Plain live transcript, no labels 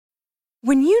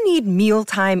When you need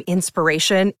mealtime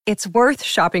inspiration, it's worth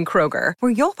shopping Kroger,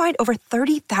 where you'll find over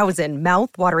 30,000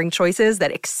 mouth-watering choices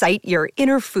that excite your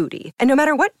inner foodie. And no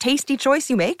matter what tasty choice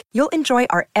you make, you'll enjoy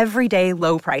our everyday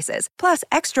low prices, plus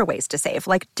extra ways to save,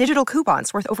 like digital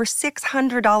coupons worth over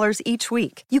 $600 each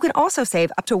week. You can also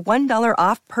save up to $1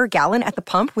 off per gallon at the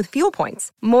pump with fuel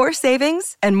points. More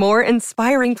savings and more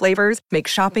inspiring flavors make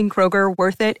shopping Kroger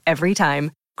worth it every time.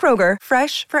 Kroger,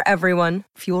 fresh for everyone.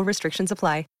 Fuel restrictions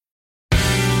apply.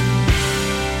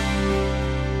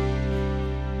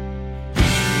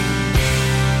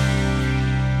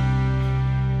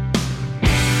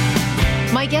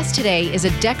 My guest today is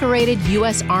a decorated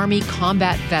U.S. Army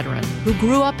combat veteran who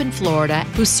grew up in Florida,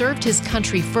 who served his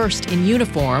country first in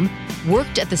uniform,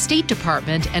 worked at the State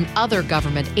Department and other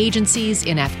government agencies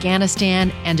in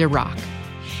Afghanistan and Iraq.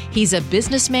 He's a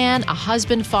businessman, a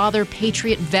husband, father,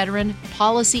 patriot, veteran,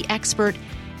 policy expert,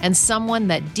 and someone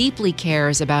that deeply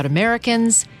cares about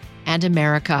Americans and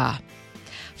America.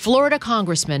 Florida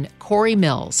Congressman Cory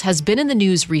Mills has been in the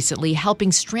news recently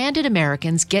helping stranded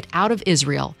Americans get out of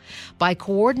Israel by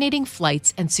coordinating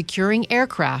flights and securing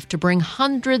aircraft to bring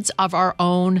hundreds of our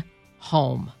own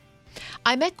home.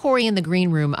 I met Cory in the green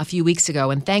room a few weeks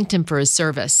ago and thanked him for his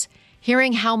service.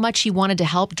 Hearing how much he wanted to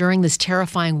help during this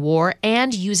terrifying war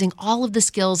and using all of the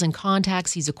skills and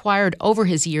contacts he's acquired over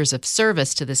his years of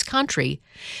service to this country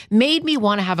made me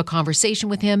want to have a conversation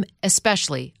with him,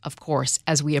 especially, of course,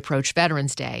 as we approach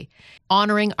Veterans Day,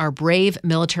 honoring our brave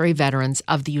military veterans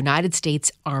of the United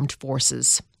States Armed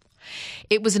Forces.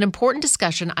 It was an important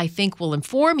discussion I think will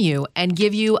inform you and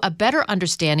give you a better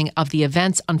understanding of the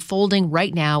events unfolding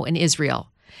right now in Israel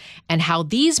and how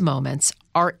these moments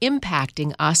are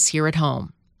impacting us here at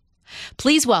home.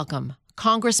 Please welcome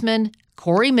Congressman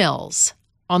Cory Mills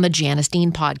on the Janice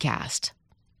Dean podcast.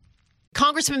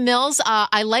 Congressman Mills,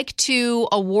 I like to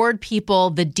award people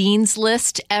the Dean's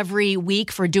List every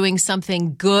week for doing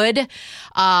something good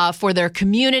for their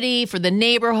community, for the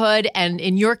neighborhood, and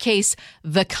in your case,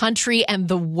 the country and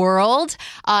the world.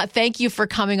 Thank you for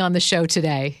coming on the show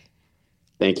today.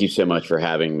 Thank you so much for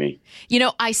having me. You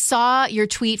know, I saw your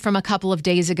tweet from a couple of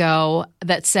days ago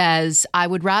that says, I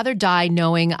would rather die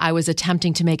knowing I was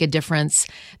attempting to make a difference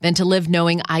than to live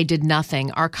knowing I did nothing.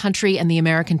 Our country and the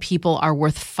American people are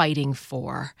worth fighting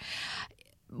for.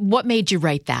 What made you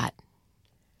write that?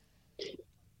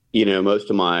 You know,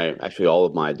 all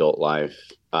of my adult life,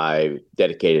 I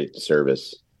dedicated to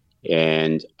service.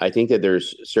 And I think that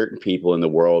there's certain people in the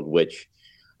world which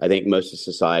I think most of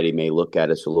society may look at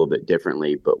us a little bit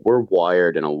differently, but we're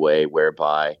wired in a way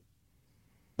whereby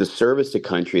the service to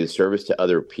country, the service to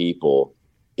other people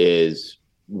is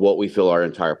what we feel our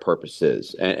entire purpose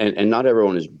is. And not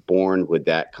everyone is born with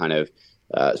that kind of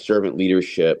servant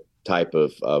leadership type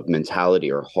of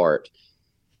mentality or heart.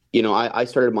 You know, I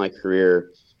started my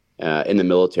career in the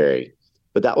military,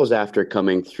 but that was after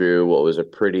coming through what was a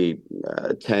pretty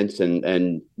tense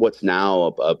and what's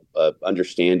now a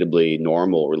understandably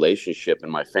normal relationship in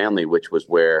my family, which was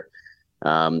where,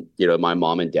 my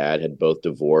mom and dad had both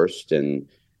divorced and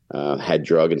had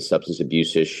drug and substance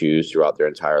abuse issues throughout their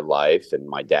entire life. And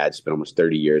my dad spent almost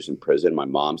 30 years in prison. My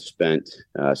mom spent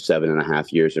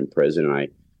 7.5 years in prison. And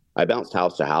I bounced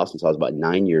house to house until I was about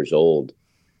 9 years old.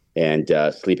 And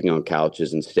sleeping on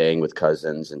couches and staying with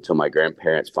cousins until my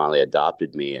grandparents finally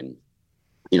adopted me and,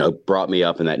 brought me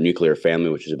up in that nuclear family,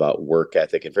 which is about work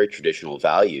ethic and very traditional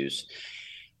values.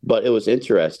 But it was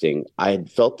interesting. I had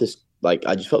felt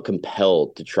I just felt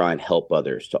compelled to try and help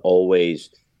others, to always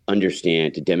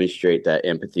understand, to demonstrate that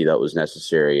empathy that was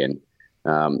necessary. And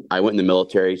I went in the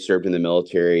military, served in the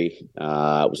military.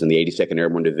 I was in the 82nd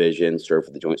Airborne Division, served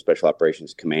for the Joint Special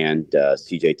Operations Command,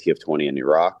 CJTF-20 in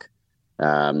Iraq.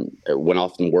 Went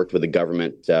off and worked with the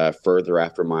government further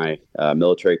after my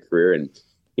military career. And,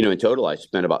 in total, I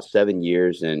spent about 7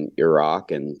 years in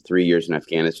Iraq and 3 years in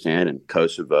Afghanistan and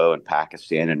Kosovo and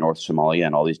Pakistan and North Somalia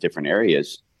and all these different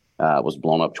areas. Was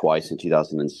blown up twice in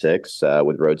 2006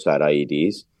 with roadside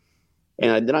IEDs.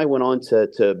 And then I went on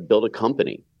to build a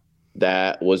company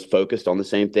that was focused on the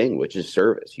same thing, which is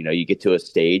service. You get to a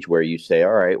stage where you say,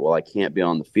 all right, well, I can't be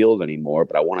on the field anymore,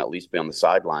 but I want to at least be on the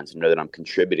sidelines and know that I'm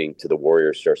contributing to the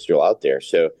warriors who are still out there.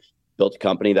 So built a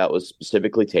company that was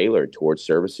specifically tailored towards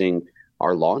servicing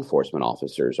our law enforcement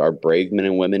officers, our brave men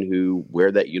and women who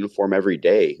wear that uniform every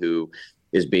day, who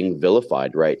is being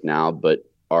vilified right now, but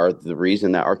are the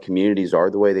reason that our communities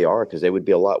are the way they are, because they would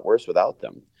be a lot worse without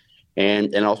them.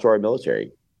 And also our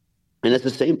military. And it's the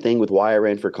same thing with why I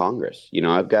ran for Congress.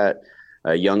 I've got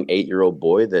a young 8-year-old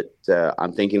boy that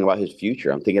I'm thinking about his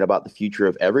future. I'm thinking about the future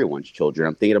of everyone's children.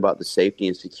 I'm thinking about the safety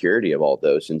and security of all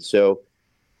those. And so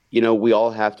we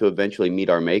all have to eventually meet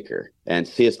our maker. And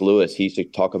C.S. Lewis, he used to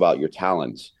talk about your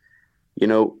talents. You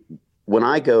know, when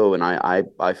I go and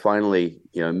I finally,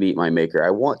 meet my maker, I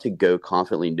want to go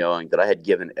confidently knowing that I had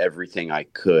given everything I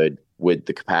could with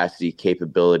the capacity,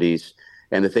 capabilities,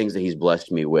 and the things that he's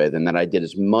blessed me with, and that I did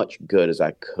as much good as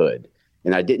I could.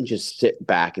 And I didn't just sit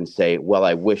back and say, well,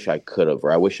 I wish I could have,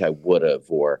 or I wish I would have,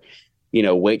 or,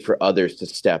 wait for others to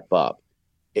step up.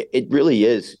 It really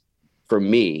is, for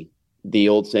me, the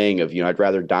old saying of, I'd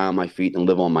rather die on my feet than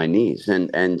live on my knees.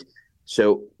 And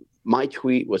so my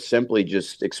tweet was simply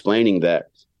just explaining that,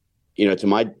 to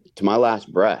my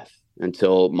last breath,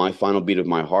 until my final beat of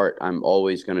my heart, I'm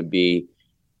always going to be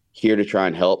here to try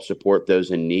and help support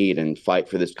those in need and fight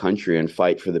for this country and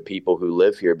fight for the people who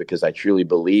live here, because I truly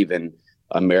believe in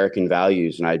American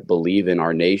values and I believe in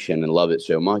our nation and love it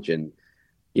so much. And,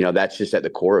 that's just at the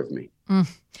core of me.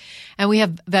 And we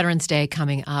have Veterans Day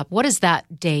coming up. What does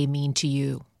that day mean to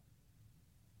you?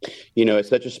 It's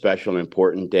such a special and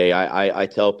important day. I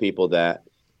tell people that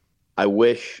I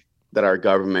wish that our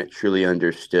government truly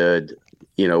understood,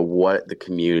 what the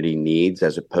community needs,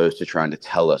 as opposed to trying to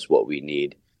tell us what we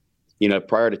need.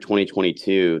 Prior to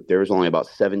 2022, there was only about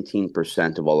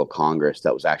 17% of all of Congress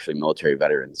that was actually military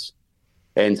veterans.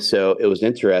 And so it was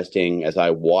interesting as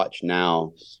I watch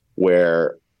now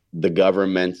where the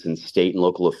governments and state and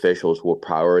local officials will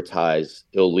prioritize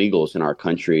illegals in our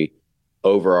country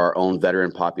over our own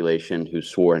veteran population who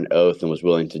swore an oath and was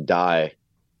willing to die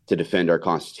to defend our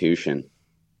Constitution.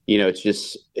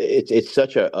 It's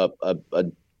such a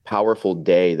powerful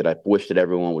day that I wish that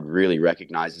everyone would really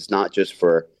recognize. It's not just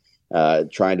for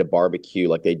trying to barbecue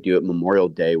like they do at Memorial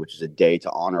Day, which is a day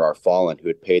to honor our fallen who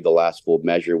had paid the last full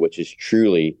measure, which is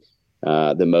truly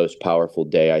the most powerful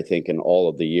day, I think, in all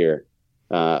of the year.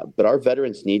 But our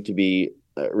veterans need to be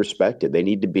respected. They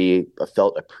need to be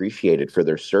felt appreciated for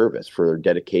their service, for their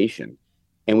dedication.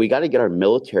 And we got to get our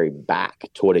military back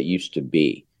to what it used to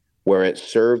be, where it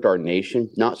served our nation,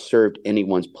 not served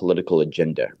anyone's political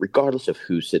agenda, regardless of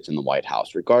who sits in the White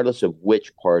House, regardless of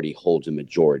which party holds a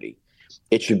majority.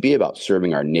 It should be about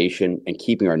serving our nation and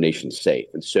keeping our nation safe.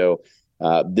 And so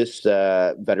this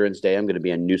Veterans Day, I'm going to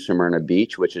be in New Smyrna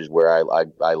Beach, which is where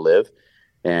I live,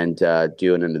 and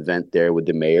doing an event there with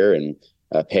the mayor and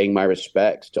paying my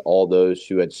respects to all those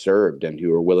who had served and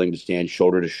who are willing to stand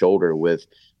shoulder to shoulder with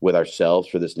ourselves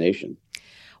for this nation.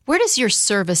 Where does your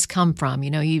service come from?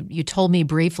 You told me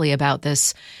briefly about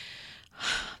this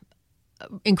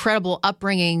incredible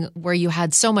upbringing where you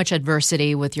had so much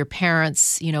adversity with your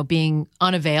parents, being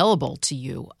unavailable to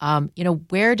you.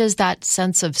 Where does that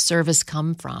sense of service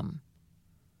come from?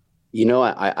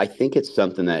 I think it's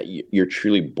something that you're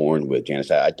truly born with, Janice.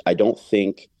 I don't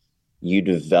think you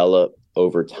develop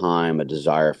over time a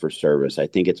desire for service. I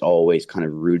think it's always kind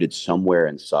of rooted somewhere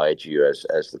inside you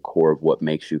as the core of what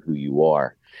makes you who you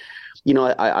are.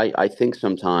 I think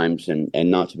sometimes, and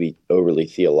not to be overly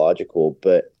theological,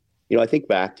 but I think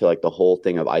back to like the whole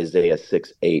thing of Isaiah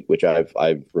 6:8, which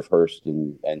I've rehearsed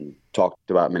and talked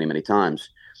about many, many times.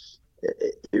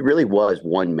 It really was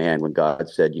one man when God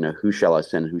said, who shall I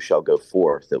send? Who shall go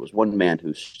forth? There was one man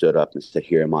who stood up and said,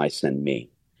 here am I, send me.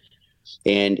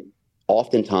 And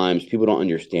oftentimes people don't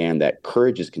understand that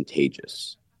courage is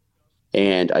contagious.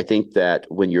 And I think that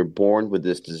when you're born with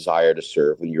this desire to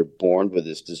serve, when you're born with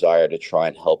this desire to try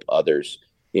and help others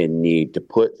in need, to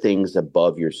put things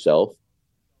above yourself,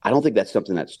 I don't think that's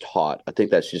something that's taught. I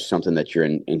think that's just something that you're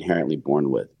inherently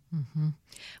born with. Mm-hmm.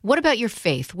 What about your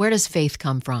faith? Where does faith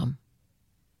come from?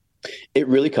 It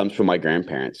really comes from my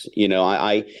grandparents.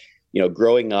 I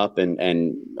growing up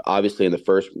and obviously in the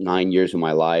first 9 years of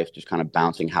my life, just kind of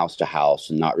bouncing house to house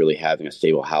and not really having a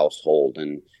stable household,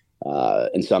 and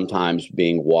sometimes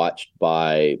being watched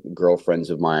by girlfriends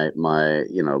of my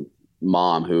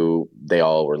mom, who they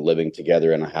all were living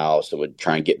together in a house and would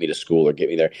try and get me to school or get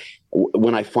me there.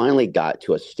 When I finally got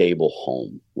to a stable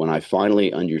home, when I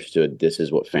finally understood this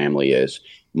is what family is,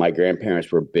 my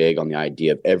grandparents were big on the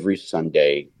idea of every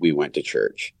Sunday we went to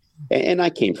church. And I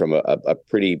came from a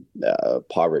pretty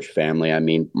impoverished family. I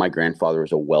mean, my grandfather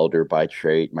was a welder by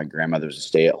trade. My grandmother was a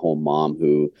stay-at-home mom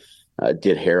who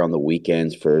did hair on the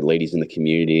weekends for ladies in the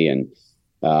community. And,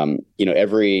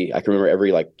 I can remember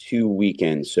every like 2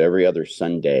 weekends, so every other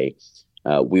Sunday,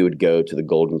 we would go to the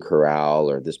Golden Corral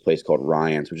or this place called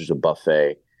Ryan's, which is a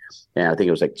buffet. And I think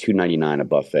it was like $2.99 a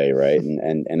buffet, right?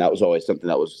 And that was always something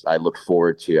that I looked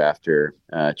forward to after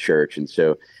church. And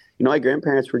so, my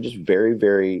grandparents were just very,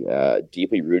 very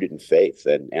deeply rooted in faith.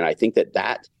 And I think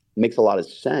that makes a lot of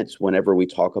sense whenever we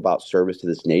talk about service to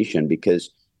this nation, because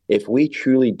if we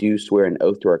truly do swear an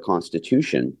oath to our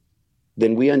Constitution,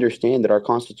 then we understand that our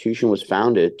Constitution was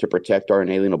founded to protect our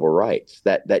inalienable rights.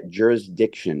 That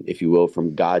jurisdiction, if you will,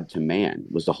 from God to man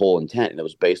was the whole intent, and it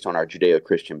was based on our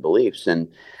Judeo-Christian beliefs. And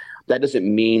that doesn't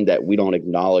mean that we don't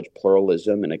acknowledge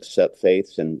pluralism and accept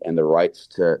faiths and the rights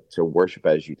to worship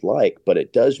as you'd like, but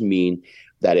it does mean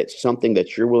that it's something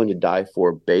that you're willing to die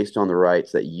for based on the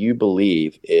rights that you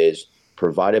believe is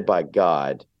provided by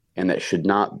God and that should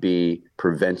not be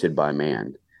prevented by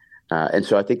man. And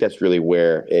so I think that's really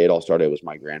where it all started, was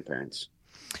my grandparents.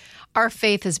 Our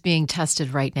faith is being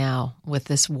tested right now with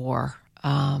this war.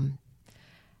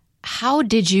 How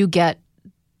did you get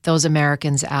those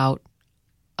Americans out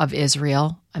of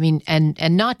Israel? I mean,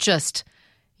 and not just,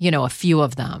 a few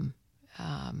of them.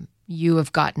 You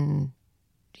have gotten,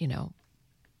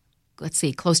 let's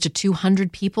see, close to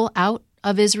 200 people out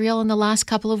of Israel in the last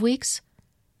couple of weeks?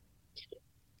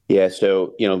 Yeah.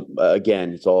 So,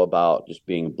 again, it's all about just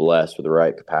being blessed with the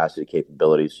right capacity,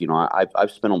 capabilities.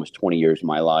 I've spent almost 20 years of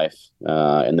my life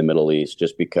in the Middle East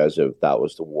just because that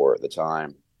was the war at the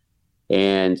time.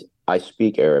 And I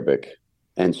speak Arabic.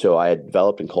 And so I had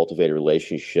developed and cultivated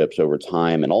relationships over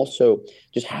time, and also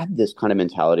just had this kind of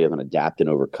mentality of an adapt and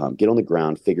overcome, get on the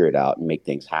ground, figure it out, and make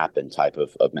things happen type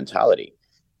of mentality.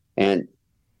 And,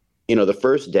 the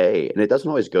first day, and it doesn't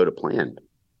always go to plan.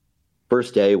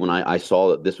 First day when I saw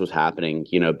that this was happening,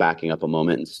 backing up a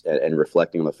moment and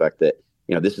reflecting on the fact that,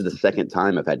 this is the second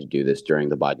time I've had to do this during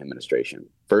the Biden administration.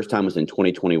 First time was in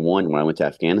 2021 when I went to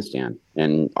Afghanistan,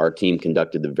 and our team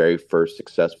conducted the very first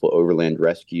successful overland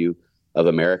rescue of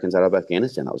Americans out of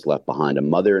Afghanistan that was left behind, a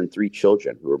mother and 3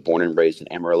 children who were born and raised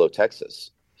in Amarillo,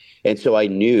 Texas. And so I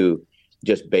knew,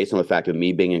 just based on the fact of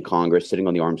me being in Congress, sitting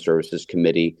on the Armed Services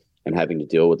Committee and having to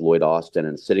deal with Lloyd Austin,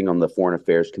 and sitting on the Foreign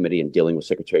Affairs Committee and dealing with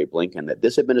Secretary Blinken, that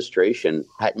this administration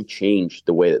hadn't changed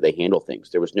the way that they handle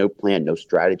things. There was no plan, no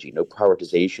strategy, no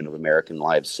prioritization of American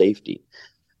lives safety.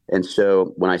 And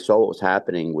so when I saw what was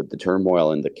happening with the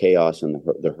turmoil and the chaos and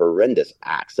the horrendous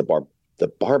acts, the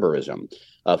barbarism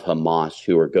of Hamas,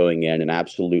 who are going in and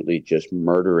absolutely just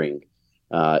murdering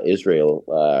Israelis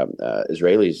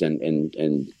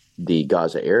in the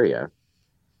Gaza area,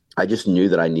 I just knew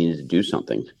that I needed to do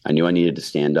something. I knew I needed to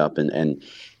stand up. And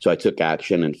so I took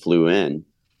action and flew in.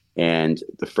 And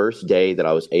the first day that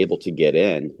I was able to get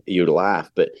in, you'd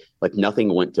laugh, but like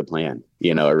nothing went to plan,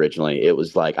 originally. It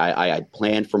was like I had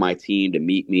planned for my team to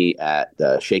meet me at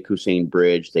the Sheikh Hussein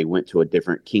Bridge. They went to a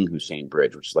different King Hussein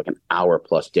Bridge, which is like an hour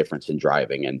plus difference in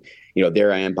driving. And,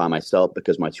 there I am by myself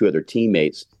because my 2 other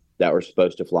teammates that were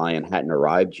supposed to fly in hadn't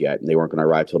arrived yet. And they weren't going to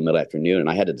arrive till mid-afternoon. And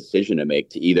I had a decision to make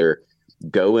to either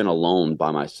go in alone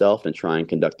by myself and try and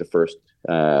conduct the first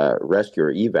rescue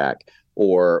or evac,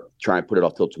 or try and put it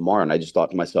off till tomorrow. And I just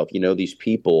thought to myself, these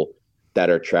people that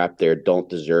are trapped there don't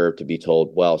deserve to be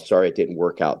told, well, sorry, it didn't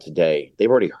work out today. They've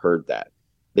already heard that.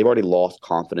 They've already lost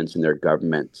confidence in their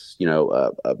government's,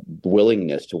 a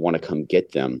willingness to want to come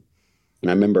get them. And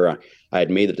I remember I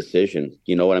had made the decision,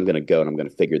 I'm going to go and I'm going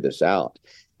to figure this out.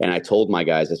 And I told my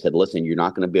guys, I said, listen, you're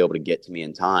not going to be able to get to me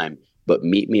in time, but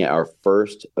meet me at our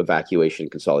first evacuation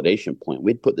consolidation point.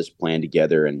 We'd put this plan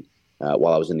together and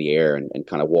while I was in the air and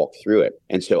kind of walked through it.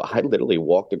 And so I literally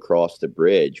walked across the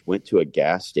bridge, went to a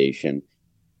gas station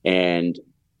and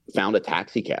found a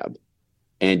taxi cab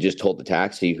and just told the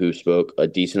taxi, who spoke a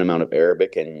decent amount of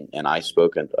Arabic and I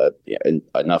spoke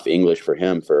enough English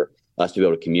for us to be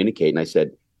able to communicate. And I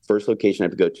said, first location I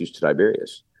have to go to is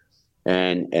Tiberias.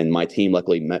 And my team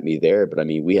luckily met me there. But I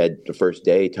mean, we had the first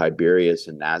day, Tiberias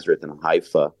and Nazareth and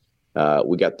Haifa.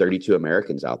 We got 32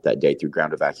 Americans out that day through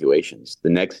ground evacuations. The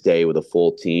next day with a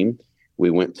full team, we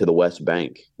went to the West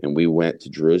Bank and we went to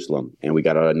Jerusalem, and we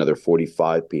got out another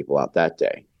 45 people out that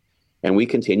day. And we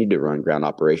continued to run ground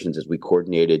operations as we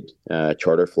coordinated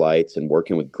charter flights and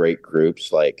working with great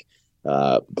groups like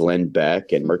Glenn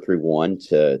Beck and Mercury One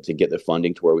to get the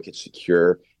funding to where we could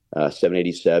secure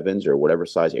 787s or whatever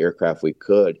size aircraft we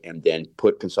could, and then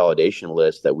put consolidation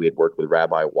lists that we had worked with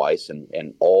Rabbi Weiss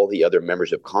and all the other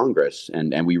members of Congress.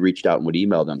 And we reached out and would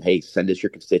email them, hey, send us your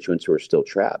constituents who are still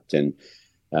trapped. And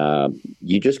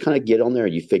you just kind of get on there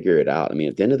and you figure it out. I mean,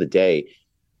 at the end of the day,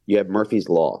 you have Murphy's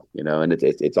Law, and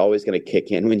it's always going to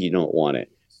kick in when you don't want it.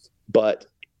 But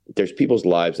there's people's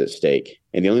lives at stake.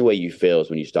 And the only way you fail is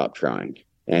when you stop trying.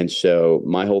 And so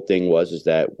my whole thing is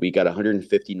that we got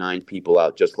 159 people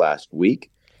out just last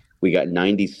week. We got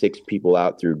 96 people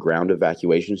out through ground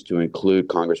evacuations, to include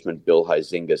Congressman Bill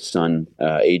Huizenga's son,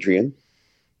 Adrian.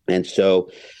 And so,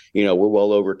 we're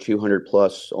well over 200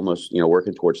 plus, almost,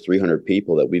 working towards 300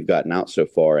 people that we've gotten out so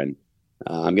far. And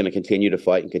I'm going to continue to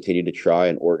fight and continue to try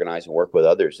and organize and work with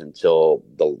others until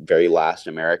the very last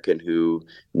American who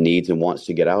needs and wants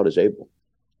to get out is able.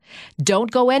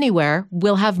 Don't go anywhere.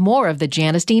 We'll have more of the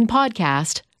Janice Dean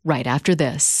podcast right after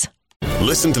this.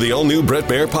 Listen to the all-new Bret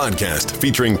Baier podcast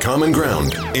featuring Common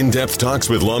Ground, in-depth talks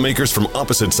with lawmakers from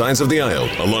opposite sides of the aisle,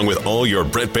 along with all your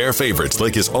Bret Baier favorites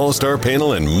like his all-star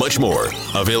panel and much more.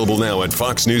 Available now at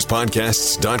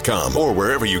foxnewspodcasts.com or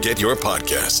wherever you get your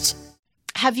podcasts.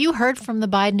 Have you heard from the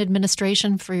Biden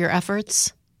administration for your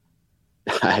efforts?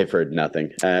 I've heard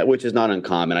nothing, which is not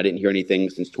uncommon. I didn't hear anything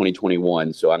since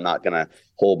 2021, so I'm not going to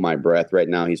hold my breath right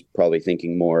now. He's probably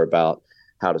thinking more about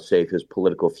how to save his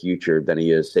political future than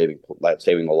he is saving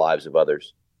the lives of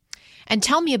others. And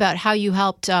tell me about how you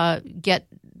helped get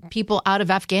people out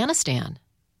of Afghanistan.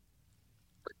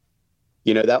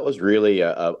 You know, that was really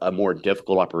a more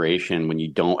difficult operation when you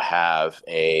don't have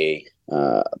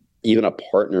even a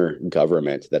partner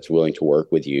government that's willing to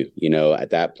work with you. You know,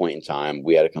 at that point in time,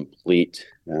 we had a complete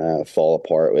fall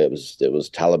apart. It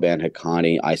was Taliban,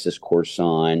 Haqqani, ISIS,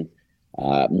 Khorasan.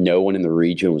 No one in the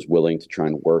region was willing to try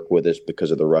and work with us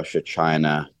because of the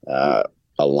Russia-China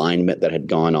alignment that had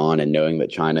gone on, and knowing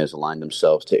that China has aligned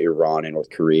themselves to Iran and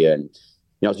North Korea. And,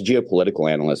 you know, I was a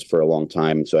geopolitical analyst for a long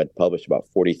time, and so I'd published about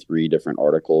 43 different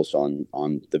articles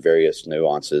on the various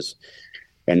nuances.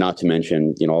 And not to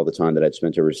mention, you know, all the time that I'd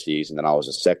spent overseas, and then I was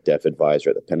a SecDef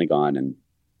advisor at the Pentagon. And,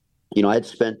 you know, I had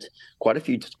spent quite a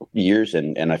few years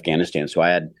in Afghanistan. So I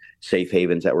had safe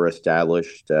havens that were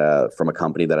established from a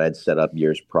company that I had set up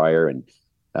years prior, and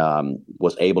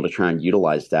was able to try and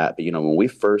utilize that. But, you know, when we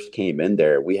first came in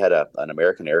there, we had an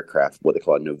American aircraft, what they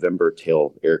call a November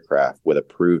tail aircraft with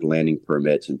approved landing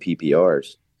permits and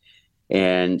PPRs.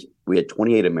 And we had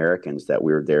 28 Americans that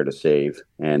we were there to save.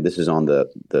 And this is on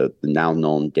the now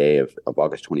known day of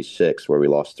August 26th, where we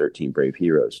lost 13 brave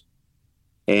heroes.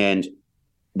 And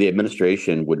the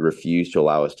administration would refuse to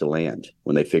allow us to land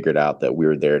when they figured out that we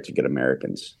were there to get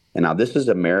Americans. And now this is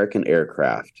American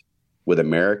aircraft with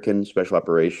American special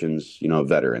operations, you know,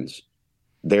 veterans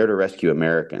there to rescue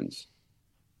Americans.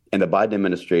 And the Biden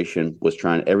administration was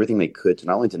trying everything they could to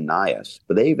not only deny us,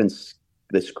 but they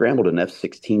scrambled an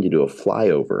F-16 to do a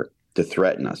flyover to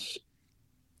threaten us.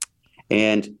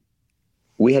 And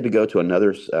we had to go to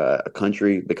another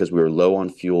country because we were low on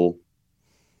fuel.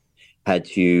 Had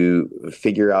to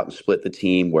figure out and split the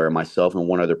team, where myself and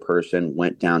one other person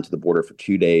went down to the border for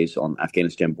 2 days on the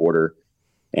Afghanistan border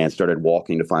and started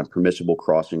walking to find permissible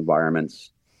crossing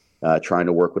environments, trying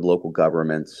to work with local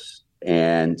governments.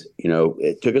 And, you know,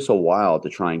 it took us a while to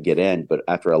try and get in. But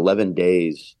after 11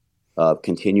 days of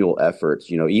continual efforts,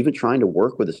 you know, even trying to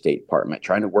work with the State Department,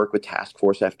 trying to work with Task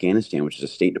Force Afghanistan, which is a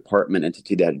State Department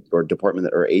entity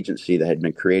or agency that had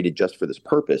been created just for this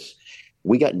purpose,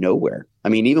 we got nowhere. I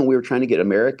mean, even we were trying to get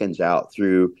Americans out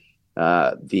through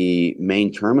the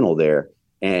main terminal there,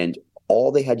 and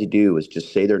all they had to do was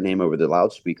just say their name over the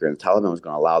loudspeaker, and the Taliban was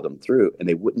going to allow them through, and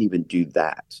they wouldn't even do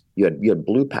that. You had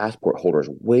blue passport holders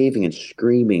waving and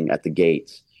screaming at the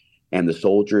gates, and the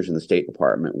soldiers in the State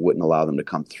Department wouldn't allow them to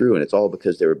come through, and it's all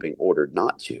because they were being ordered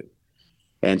not to.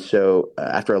 And so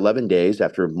after 11 days,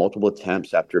 after multiple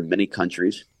attempts, after many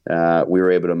countries, we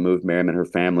were able to move Miriam and her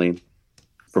family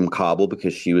from Kabul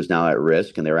because she was now at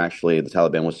risk, and the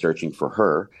Taliban was searching for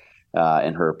her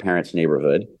in her parents'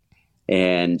 neighborhood.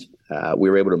 And we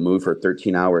were able to move her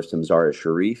 13 hours to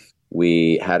Mazar-e-Sharif.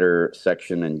 We had her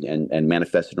sectioned and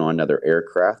manifested on another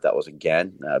aircraft that was,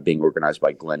 again, being organized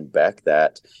by Glenn Beck,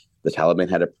 that the Taliban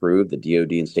had approved, the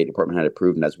DOD and State Department had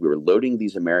approved. And as we were loading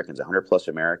these Americans, 100 plus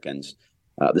Americans,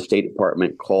 the State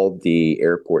Department called the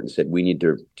airport and said, we need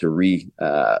to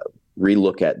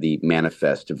relook at the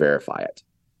manifest to verify it.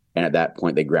 And at that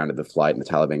point, they grounded the flight, and the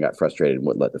Taliban got frustrated and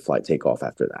wouldn't let the flight take off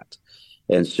after that.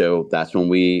 And so that's when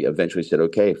we eventually said,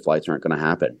 okay, flights aren't going to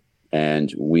happen.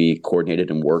 And we coordinated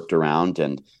and worked around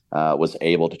and was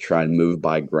able to try and move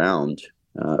by ground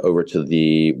over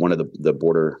to one of the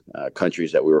border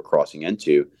countries that we were crossing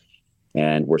into.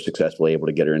 And we're successfully able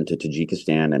to get her into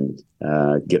Tajikistan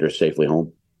and get her safely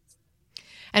home.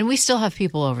 And we still have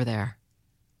people over there.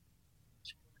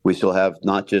 We still have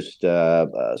not just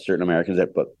certain Americans,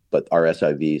 but our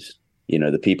SIVs, you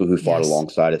know, the people who fought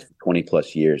alongside us for 20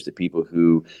 plus years, the people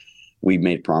who we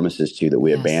made promises to that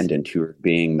we abandoned, who are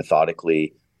being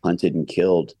methodically hunted and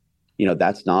killed. You know,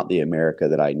 that's not the America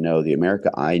that I know. The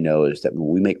America I know is that when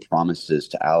we make promises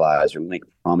to allies, or we make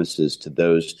promises to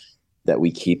those, that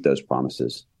we keep those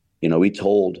promises. You know, we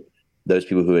told those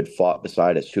people who had fought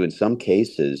beside us, who in some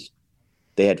cases,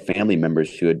 they had family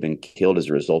members who had been killed as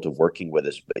a result of working with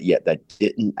us, but yet that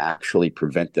didn't actually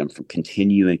prevent them from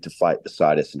continuing to fight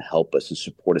beside us and help us and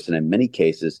support us, and in many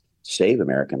cases, save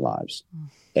American lives.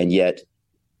 And yet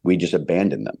we just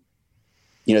abandoned them.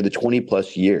 You know, the 20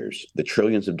 plus years, the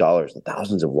trillions of dollars, the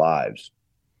thousands of lives,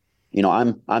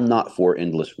 I'm not for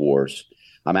endless wars.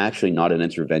 I'm actually not an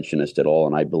interventionist at all,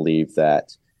 and I believe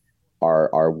that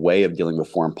our way of dealing with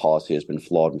foreign policy has been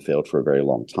flawed and failed for a very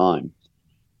long time.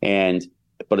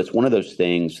 But it's one of those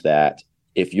things that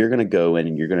if you're going to go in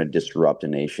and you're going to disrupt a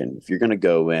nation, if you're going to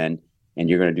go in and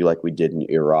you're going to do like we did in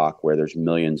Iraq, where there's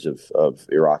millions of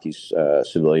Iraqi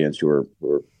civilians who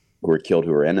were killed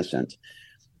who are innocent,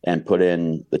 and put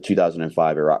in the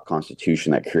 2005 Iraq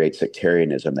constitution that creates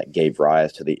sectarianism that gave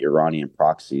rise to the Iranian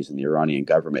proxies and the Iranian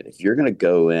government. If you're going to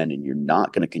go in and you're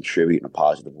not going to contribute in a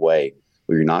positive way,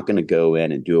 or you're not going to go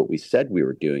in and do what we said we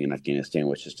were doing in Afghanistan,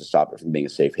 which is to stop it from being a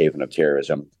safe haven of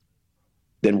terrorism,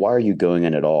 then why are you going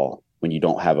in at all when you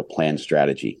don't have a planned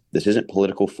strategy? This isn't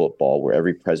political football where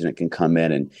every president can come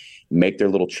in and make their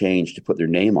little change to put their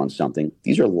name on something.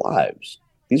 These are lives.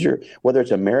 These are, whether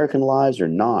it's American lives or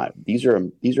not, these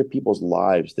are people's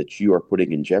lives that you are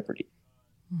putting in jeopardy.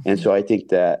 Mm-hmm. And so I think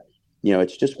that,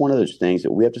 it's just one of those things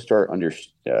that we have to start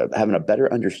having a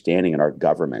better understanding in our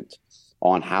government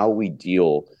on how we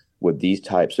deal with these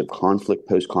types of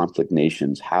post-conflict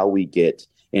nations, how we get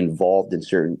involved in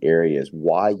certain areas,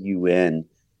 why UN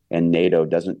and NATO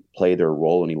doesn't play their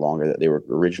role any longer that they were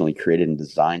originally created and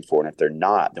designed for. And if they're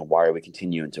not, then why are we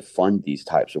continuing to fund these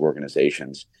types of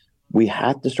organizations? We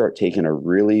have to start taking a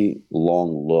really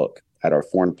long look at our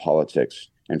foreign politics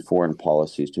and foreign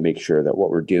policies to make sure that what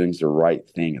we're doing is the right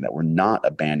thing and that we're not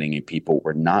abandoning people.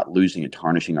 We're not losing and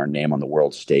tarnishing our name on the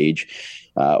world stage.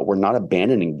 We're not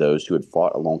abandoning those who had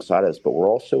fought alongside us, but we're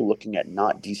also looking at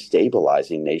not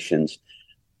destabilizing nations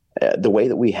the way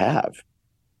that we have.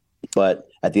 But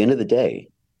at the end of the day,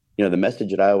 the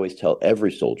message that I always tell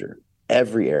every soldier,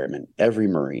 every airman, every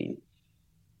Marine,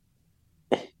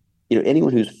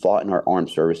 anyone who's fought in our armed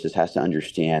services has to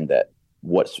understand that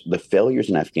what's the failures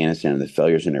in Afghanistan and the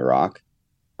failures in Iraq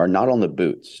are not on the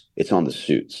boots. It's on the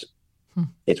suits.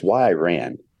 It's why I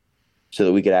ran, so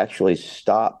that we could actually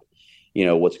stop,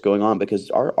 what's going on, because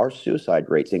our suicide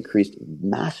rates increased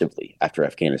massively after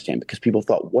Afghanistan because people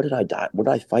thought, what did I die? What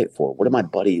did I fight for? What did my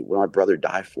brother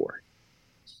die for?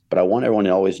 But I want everyone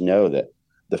to always know that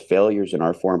the failures in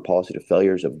our foreign policy, the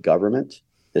failures of government,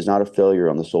 is not a failure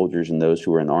on the soldiers and those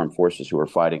who are in the armed forces who are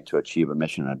fighting to achieve a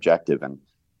mission and objective. And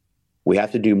we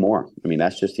have to do more. I mean,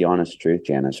 that's just the honest truth,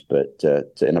 Janice. But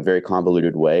in a very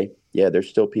convoluted way, there's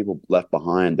still people left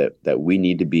behind that we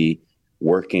need to be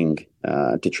working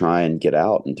to try and get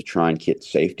out and to try and get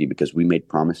safety, because we made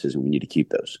promises and we need to keep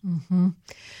those. Mm-hmm.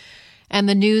 And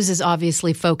the news is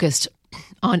obviously focused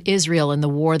on Israel and the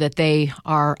war that they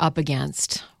are up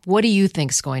against. What do you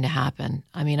think is going to happen?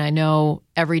 I mean, I know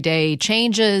every day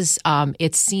changes.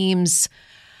 It seems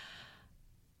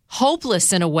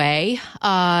hopeless in a way.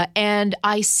 And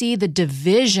I see the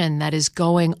division that is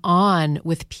going on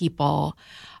with people.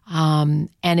 And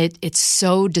it's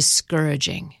so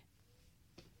discouraging.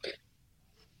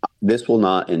 This will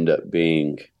not end up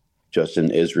being just in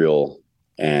Israel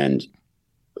and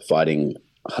fighting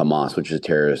Hamas, which is a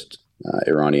terrorist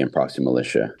Iranian proxy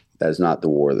militia. That is not the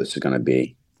war this is going to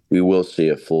be. We will see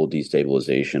a full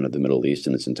destabilization of the Middle East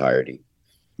in its entirety.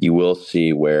 You will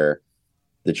see where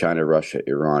the China, Russia,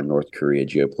 Iran, North Korea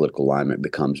geopolitical alignment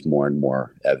becomes more and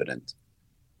more evident.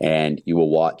 And you will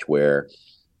watch where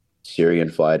Syrian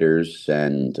fighters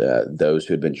and those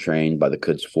who had been trained by the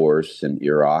Quds Force in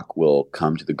Iraq will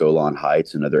come to the Golan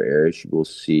Heights and other areas. You will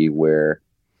see where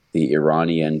the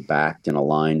Iranian-backed and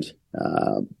aligned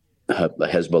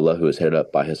Hezbollah, who is headed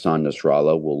up by Hassan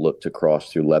Nasrallah, will look to cross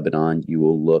through Lebanon. You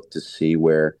will look to see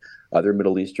where other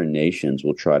Middle Eastern nations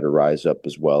will try to rise up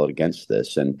as well against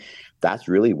this. And that's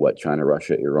really what China,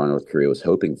 Russia, Iran, North Korea was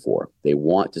hoping for. They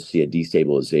want to see a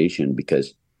destabilization,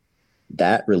 because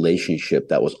that relationship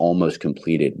that was almost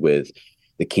completed with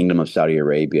the Kingdom of Saudi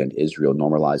Arabia and Israel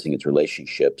normalizing its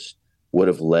relationships would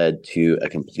have led to a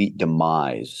complete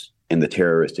demise in the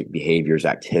terroristic behaviors,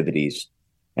 activities,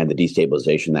 and the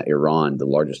destabilization that Iran, the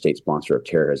largest state sponsor of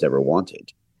terror, has ever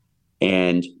wanted.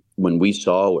 And when we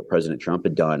saw what President Trump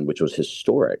had done, which was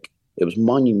historic, it was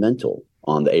monumental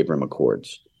on the Abraham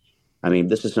Accords. I mean,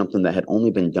 this is something that had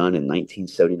only been done in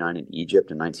 1979 in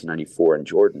Egypt and 1994 in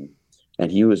Jordan.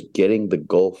 And he was getting the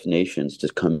Gulf nations to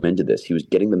come into this. He was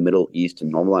getting the Middle East to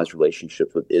normalize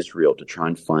relationships with Israel to try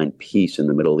and find peace in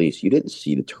the Middle East. You didn't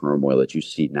see the turmoil that you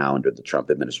see now under the Trump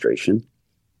administration.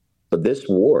 But this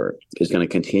war is going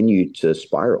to continue to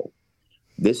spiral.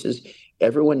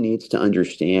 Everyone needs to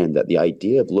understand that the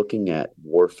idea of looking at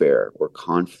warfare or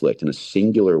conflict in a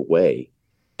singular way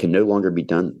can no longer be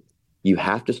done. You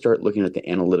have to start looking at the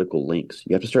analytical links.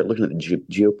 You have to start looking at the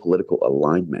geopolitical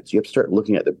alignments. You have to start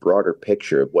looking at the broader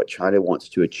picture of what China wants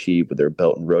to achieve with their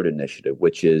Belt and Road Initiative,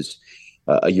 which is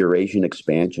a Eurasian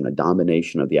expansion, a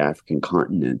domination of the African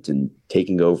continent, and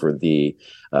taking over the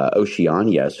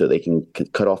Oceania so they can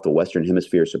cut off the Western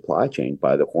Hemisphere supply chain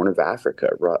by the Horn of Africa,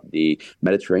 the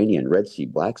Mediterranean, Red Sea,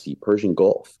 Black Sea, Persian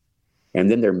Gulf. And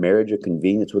then their marriage of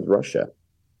convenience with Russia,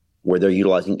 where they're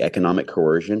utilizing economic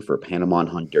coercion for Panama and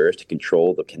Honduras to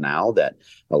control the canal that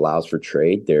allows for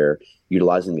trade. They're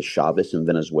utilizing the Chavists in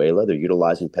Venezuela. They're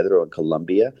utilizing Petro in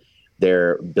Colombia.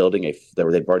 They've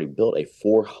already built a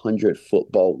 400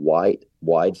 football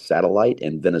wide satellite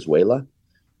in Venezuela.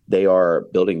 They are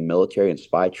building military and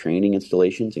spy training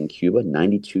installations in Cuba,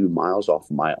 92 miles off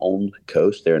my own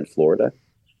coast there in Florida.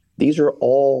 These are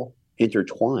all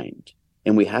intertwined.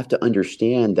 And we have to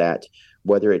understand that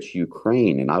whether it's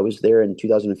Ukraine, and I was there in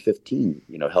 2015,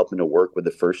 helping to work with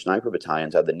the 1st Sniper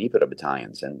Battalions out of the Dnipro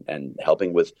battalions and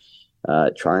helping with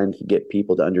trying to get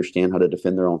people to understand how to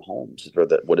defend their own homes for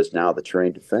what is now the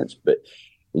terrain defense. But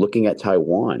looking at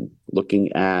Taiwan,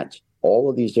 looking at all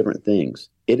of these different things,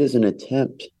 it is an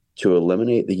attempt to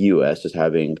eliminate the U.S. as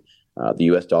having the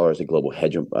U.S. dollar as a global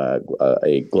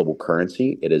a global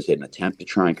currency. It is an attempt to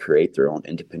try and create their own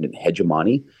independent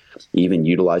hegemony, even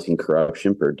utilizing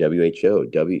corruption for WHO,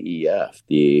 WEF,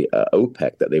 the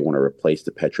OPEC that they want to replace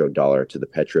the petrodollar to the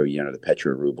petro yen or the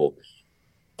petro ruble.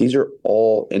 These are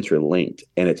all interlinked,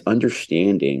 and it's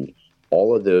understanding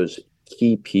all of those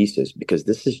key pieces because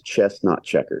this is chess, not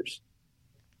checkers.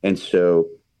 And so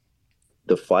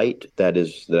the fight that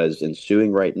is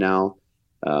ensuing right now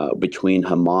between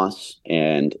Hamas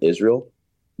and Israel,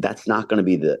 that's not going to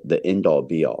be the end-all,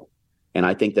 be-all. And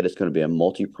I think that it's going to be a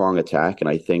multi-pronged attack, and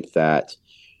I think that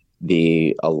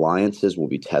the alliances will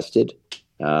be tested.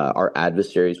 Our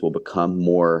adversaries will become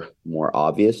more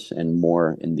obvious and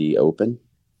more in the open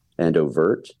and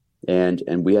overt. And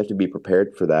we have to be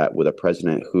prepared for that with a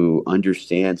president who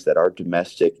understands that our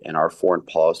domestic and our foreign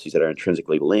policies that are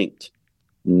intrinsically linked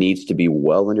needs to be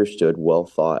well understood, well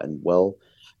thought, and well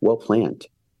planned.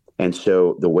 And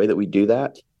so the way that we do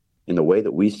that and the way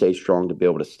that we stay strong to be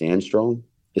able to stand strong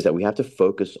is that we have to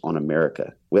focus on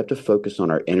America. We have to focus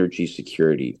on our energy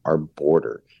security, our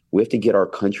border. We have to get our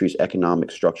country's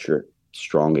economic structure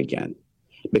strong again.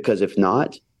 Because if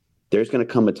not, there's going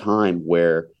to come a time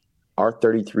where our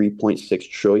 $33.6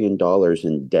 trillion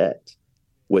in debt,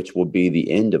 which will be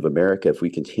the end of America if we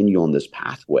continue on this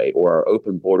pathway, or our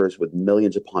open borders with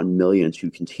millions upon millions who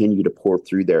continue to pour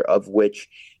through there, of which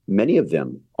many of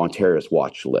them on terrorist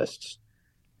watch lists.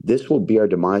 This will be our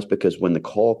demise because when the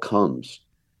call comes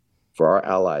for our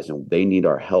allies and they need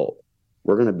our help,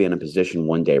 we're going to be in a position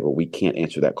one day where we can't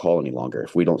answer that call any longer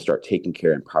if we don't start taking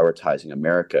care and prioritizing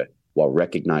America while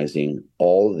recognizing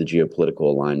all of the geopolitical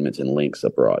alignments and links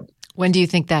abroad. When do you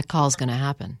think that call is going to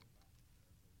happen?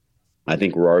 I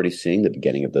think we're already seeing the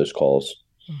beginning of those calls.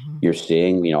 Mm-hmm. You're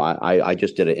seeing, I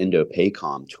just did an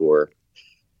Indo-PACOM tour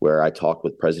where I talked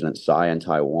with President Tsai in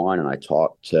Taiwan, and I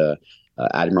talked to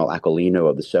Admiral Aquilino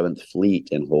of the 7th Fleet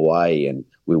in Hawaii, and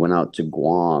we went out to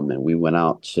Guam, and we went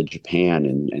out to Japan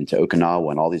and to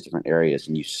Okinawa and all these different areas,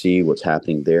 and you see what's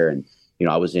happening there. And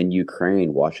I was in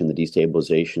Ukraine watching the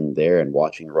destabilization there and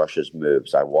watching Russia's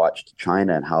moves. I watched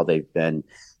China and how they've been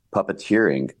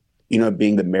puppeteering,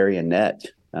 being the marionette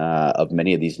of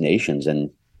many of these nations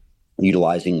and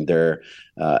utilizing their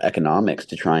economics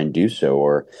to try and do so,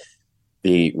 or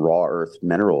the raw earth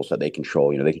minerals that they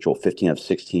control. They control 15 of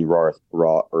 16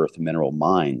 raw earth mineral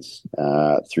mines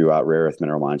throughout rare earth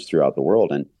mineral mines throughout the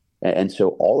world. And so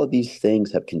all of these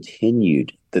things have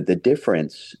continued. The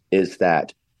difference is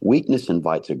that weakness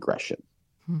invites aggression.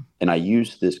 And I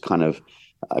use this kind of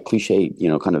cliche,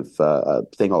 thing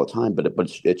all the time, but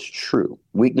it's true.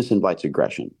 Weakness invites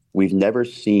aggression. We've never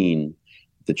seen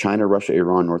the China, Russia,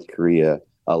 Iran, North Korea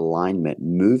alignment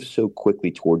move so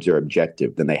quickly towards their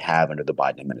objective than they have under the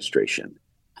Biden administration.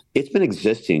 It's been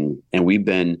existing, and we've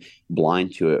been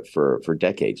blind to it for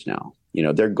decades now.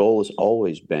 Their goal has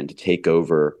always been to take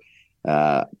over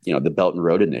the Belt and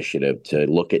Road Initiative, to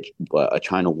look at a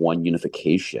China One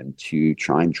unification, to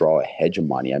try and draw a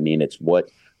hegemony. I mean, it's what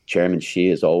Chairman Xi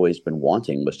has always been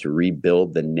wanting, was to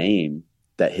rebuild the name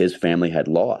that his family had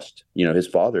lost. His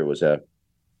father was a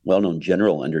well-known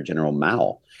general under General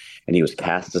Mao, and he was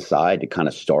cast aside to kind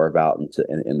of starve out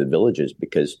in the villages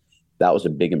because that was a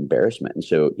big embarrassment. And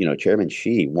so, Chairman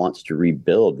Xi wants to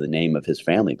rebuild the name of his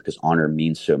family because honor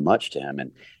means so much to him.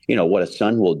 And, what a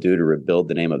son will do to rebuild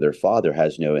the name of their father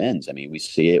has no ends. I mean, we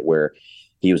see it where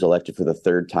he was elected for the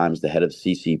 3rd time as the head of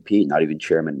CCP. Not even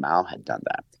Chairman Mao had done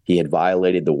that. He had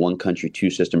violated the one country, two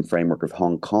system framework of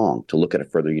Hong Kong to look at a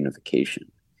further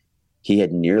unification. He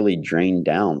had nearly drained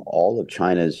down all of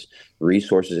China's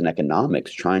resources and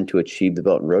economics trying to achieve the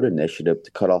Belt and Road Initiative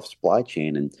to cut off supply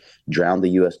chain and drown the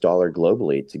US dollar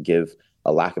globally, to give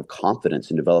a lack of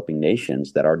confidence in developing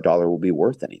nations that our dollar will be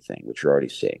worth anything, which you're already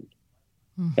seeing.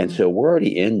 And so we're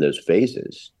already in those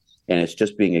phases, and it's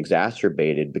just being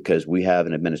exacerbated because we have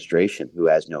an administration who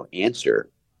has no answer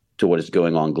to what is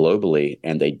going on globally,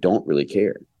 and they don't really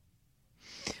care.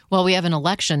 Well, we have an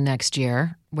election next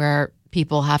year where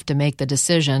people have to make the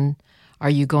decision. Are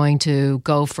you going to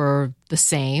go for the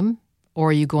same, or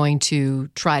are you going to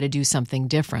try to do something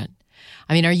different?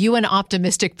 I mean, are you an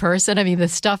optimistic person? I mean, the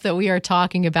stuff that we are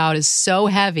talking about is so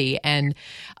heavy, and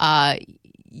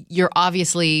you're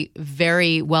obviously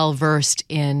very well versed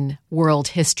in world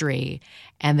history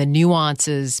and the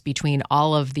nuances between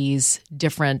all of these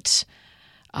different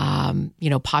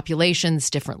populations,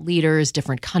 different leaders,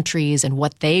 different countries, and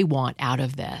what they want out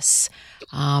of this.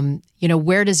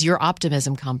 Where does your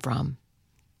optimism come from?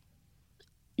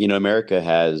 America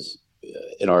has,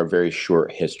 in our very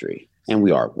short history, and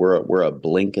we're a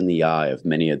blink in the eye of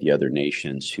many of the other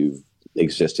nations who've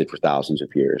existed for thousands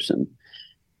of years.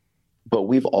 But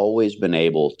we've always been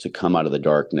able to come out of the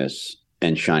darkness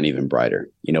and shine even brighter.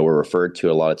 We're referred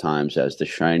to a lot of times as the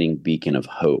shining beacon of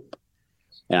hope.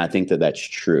 And I think that that's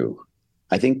true.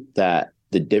 I think that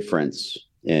the difference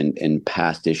in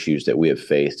past issues that we have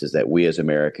faced is that we as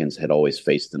Americans had always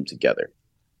faced them together.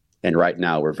 And right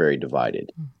now we're very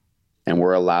divided. And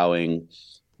we're allowing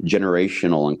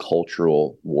generational and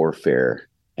cultural warfare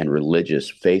and religious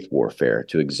faith warfare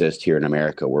to exist here in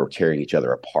America. We're tearing each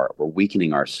other apart. We're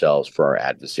weakening ourselves for our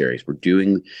adversaries. We're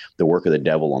doing the work of the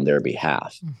devil on their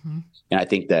behalf. And I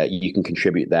think that you can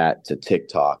contribute that to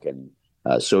TikTok and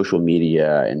social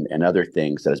media and other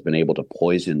things that has been able to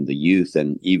poison the youth,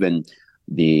 and even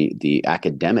the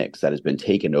academics that has been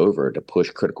taken over to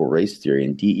push critical race theory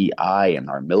and DEI and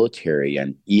our military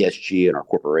and ESG and our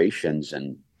corporations.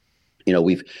 And,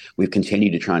 we've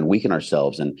continued to try and weaken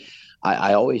ourselves. And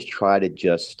I always try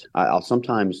to I'll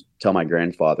sometimes tell my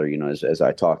grandfather, as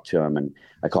I talk to him, and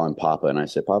I call him Papa, and I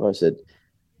said, Papa, I said,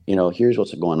 here's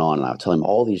what's going on. And I'll tell him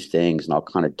all these things, and I'll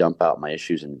kind of dump out my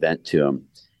issues and vent to him.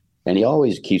 And he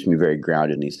always keeps me very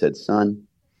grounded. And he said, son,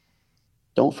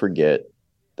 don't forget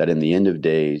that in the end of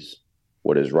days,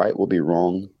 what is right will be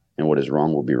wrong, and what is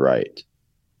wrong will be right.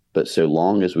 But so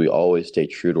long as we always stay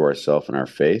true to ourselves and our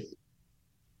faith,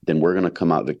 then we're going to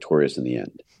come out victorious in the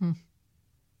end.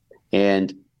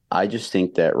 And I just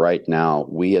think that right now,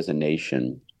 we as a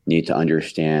nation need to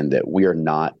understand that we are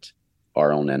not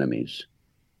our own enemies.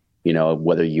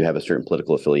 Whether you have a certain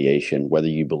political affiliation, whether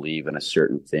you believe in a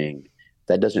certain thing,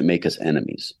 that doesn't make us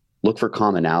enemies. Look for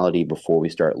commonality before we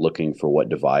start looking for what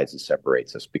divides and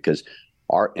separates us, because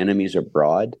our enemies are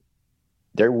broad.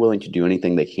 They're willing to do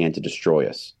anything they can to destroy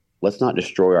us. Let's not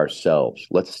destroy ourselves.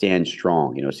 Let's stand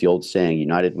strong. It's the old saying,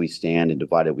 united we stand and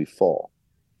divided we fall.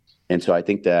 And so I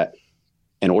think that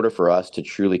in order for us to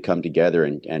truly come together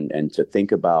and to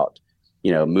think about,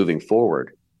 moving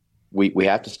forward, we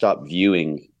have to stop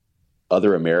viewing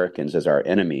other Americans as our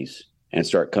enemies and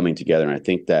start coming together. And I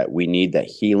think that we need that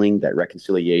healing, that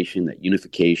reconciliation, that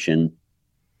unification,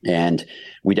 and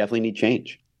we definitely need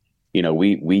change.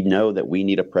 We know that we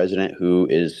need a president who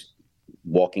is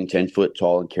walking 10 foot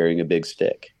tall and carrying a big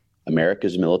stick.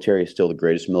 America's military is still the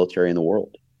greatest military in the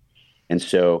world. And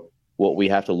so what we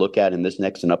have to look at in this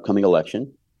next and upcoming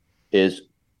election is,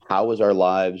 how was our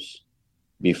lives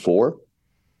before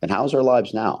and how is our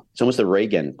lives now? It's almost the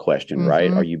Reagan question,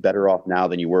 right? Are you better off now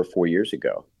than you were 4 years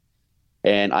ago?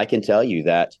 And I can tell you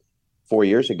that 4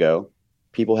 years ago,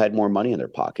 people had more money in their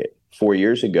pocket. 4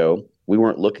 years ago, we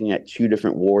weren't looking at two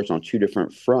different wars on two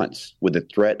different fronts, with the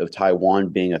threat of Taiwan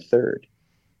being a third.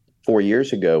 4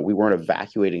 years ago, we weren't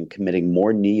evacuating, committing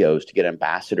more NEOs to get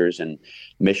ambassadors and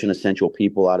mission essential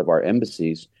people out of our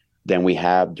embassies than we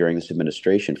have during this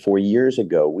administration. 4 years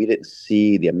ago, we didn't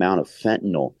see the amount of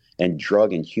fentanyl and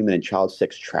drug and human and child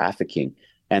sex trafficking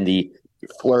and the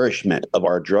flourishment of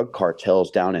our drug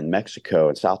cartels down in Mexico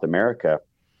and South America.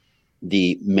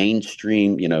 The Main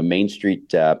Street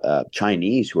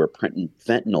Chinese who are printing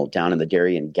fentanyl down in the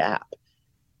Darien Gap.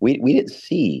 We didn't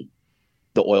see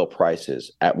the oil prices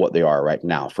at what they are right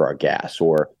now for our gas,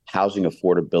 or housing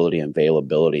affordability and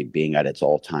availability being at its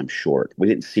all-time short. We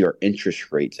didn't see our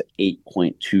interest rates at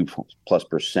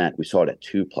 8.2+%. We saw it at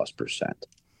 2+%.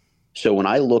 So when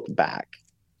I look back,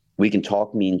 we can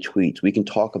talk mean tweets. We can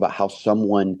talk about how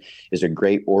someone is a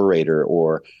great orator,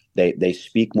 or they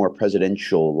speak more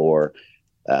presidential,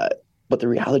 but the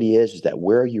reality is that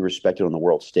where are you respected on the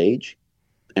world stage,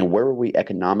 and where were we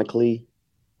economically,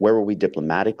 where were we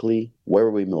diplomatically, where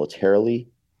were we militarily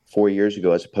 4 years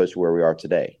ago as opposed to where we are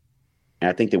today. And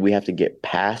I think that we have to get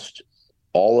past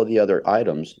all of the other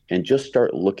items and just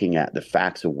start looking at the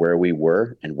facts of where we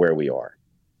were and where we are.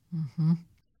 Mm-hmm.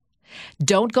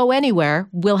 Don't go anywhere.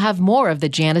 We'll have more of the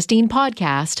Janice Dean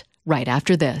podcast right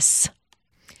after this.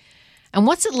 And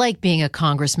what's it like being a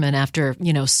congressman after,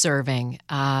 serving?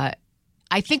 I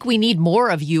think we need more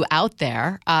of you out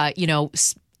there,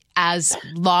 as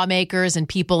lawmakers and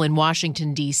people in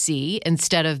Washington, D.C.,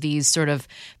 instead of these sort of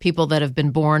people that have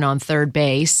been born on third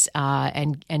base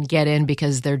and get in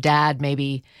because their dad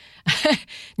maybe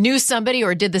knew somebody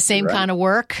or did the same kind of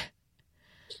work.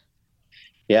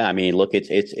 Yeah, I mean, look,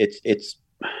 it's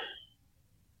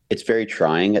very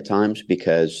trying at times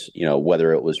because,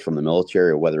 whether it was from the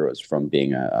military or whether it was from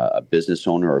being a business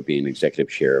owner or being an executive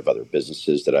chair of other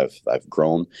businesses that I've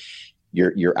grown,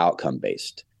 you're outcome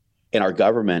based. And our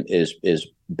government is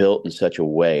built in such a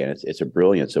way, and it's a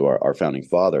brilliance of our founding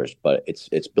fathers, but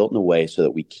it's built in a way so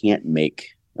that we can't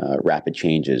make rapid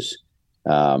changes.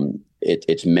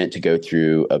 It's meant to go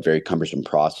through a very cumbersome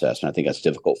process. And I think that's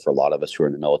difficult for a lot of us who are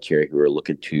in the military, who are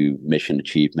looking to mission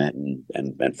achievement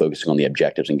and focusing on the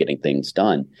objectives and getting things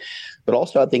done. But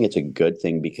also, I think it's a good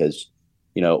thing because,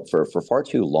 for far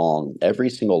too long,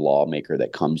 every single lawmaker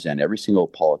that comes in, every single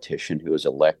politician who is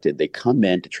elected, they come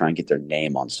in to try and get their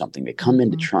name on something. They come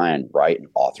in to try and write and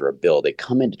author a bill. They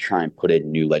come in to try and put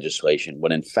in new legislation,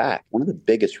 when in fact, one of the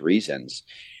biggest reasons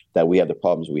that we have the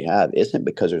problems we have isn't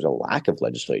because there's a lack of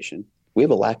legislation. We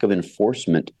have a lack of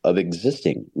enforcement of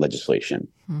existing legislation.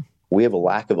 We have a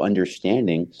lack of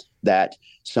understanding that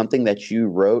something that you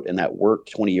wrote and that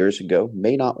worked 20 years ago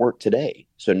may not work today.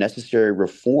 So necessary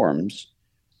reforms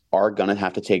are going to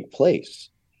have to take place.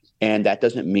 And that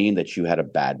doesn't mean that you had a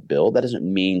bad bill. That doesn't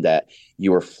mean that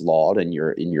you were flawed in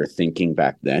your thinking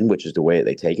back then, which is the way that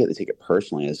they take it. They take it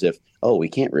personally as if, oh, we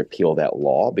can't repeal that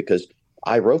law because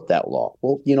I wrote that law.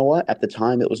 Well, you know what? At the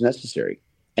time it was necessary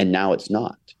and now it's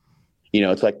not.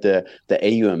 It's like the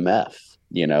AUMF,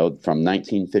 from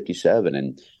 1957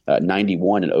 and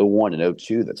 91 and 01 and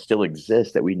 02 that still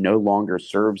exists, that we no longer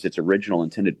serves its original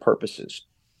intended purposes.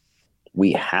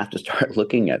 We have to start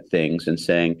looking at things and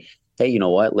saying, hey, you know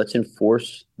what? Let's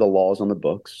enforce the laws on the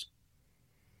books.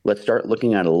 Let's start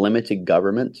looking at a limited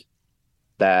government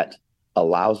that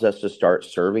allows us to start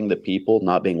serving the people,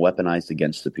 not being weaponized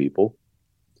against the people.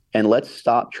 And let's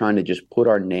stop trying to just put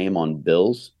our name on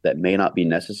bills that may not be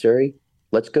necessary.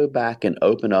 Let's go back and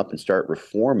open up and start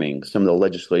reforming some of the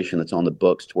legislation that's on the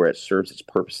books to where it serves its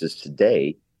purposes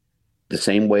today the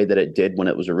same way that it did when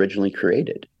it was originally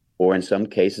created. Or in some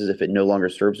cases, if it no longer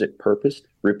serves its purpose,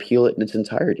 repeal it in its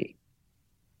entirety.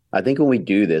 I think when we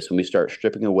do this, when we start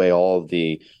stripping away all of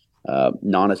the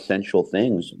non-essential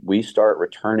things, we start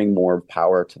returning more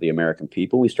power to the American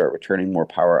people. We start returning more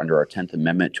power under our 10th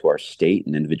Amendment to our state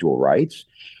and individual rights.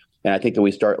 And I think that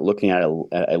we start looking at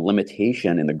a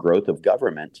limitation in the growth of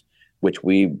government, which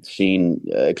we've seen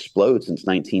explode since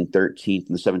 1913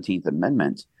 and the 17th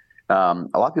Amendment. A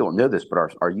lot of people don't know this,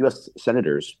 but our U.S.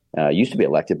 senators used to be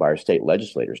elected by our state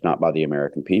legislators, not by the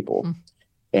American people.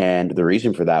 And the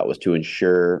reason for that was to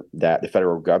ensure that the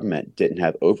federal government didn't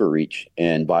have overreach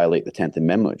and violate the 10th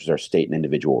Amendment, which is our state and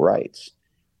individual rights.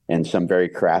 And some very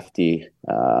crafty,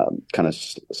 kind of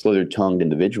slithered-tongued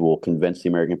individual convinced the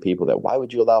American people that why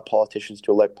would you allow politicians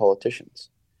to elect politicians?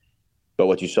 But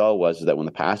what you saw was that when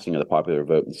the passing of the popular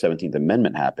vote in the 17th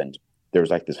Amendment happened, there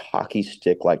was like this hockey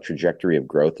stick-like trajectory of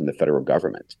growth in the federal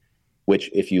government, which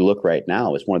if you look right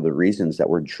now is one of the reasons that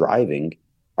we're driving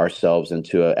ourselves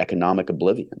into an economic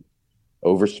oblivion,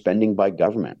 overspending by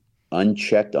government,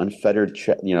 unchecked, unfettered,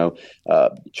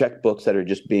 checkbooks that are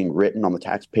just being written on the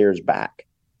taxpayer's back.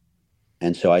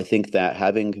 And so I think that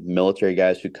having military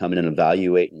guys who come in and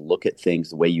evaluate and look at things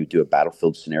the way you do a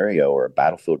battlefield scenario or a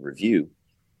battlefield review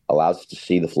allows us to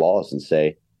see the flaws and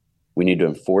say, we need to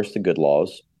enforce the good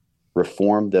laws,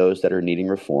 reform those that are needing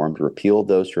reformed, repeal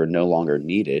those who are no longer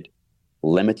needed,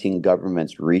 limiting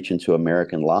government's reach into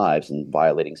American lives and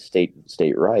violating state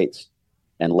rights.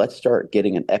 And let's start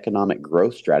getting an economic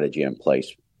growth strategy in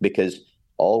place, because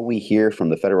all we hear from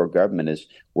the federal government is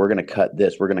we're going to cut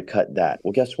this, we're going to cut that.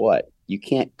 Well, guess what? You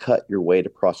can't cut your way to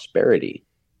prosperity.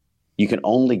 You can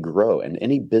only grow. And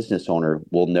any business owner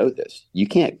will know this. You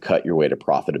can't cut your way to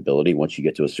profitability once you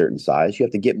get to a certain size. You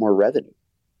have to get more revenue.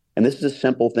 And this is a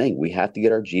simple thing. We have to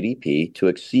get our GDP to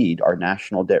exceed our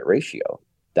national debt ratio.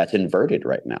 That's inverted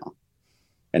right now.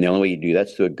 And the only way you do that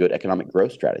is through a good economic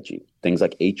growth strategy. Things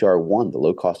like H.R. 1, the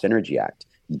Low Cost Energy Act,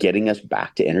 getting us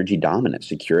back to energy dominance,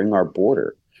 securing our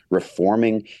border,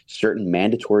 reforming certain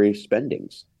mandatory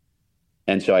spendings.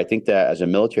 And so I think that as a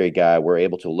military guy, we're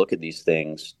able to look at these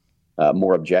things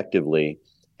more objectively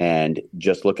and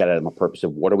just look at it on the purpose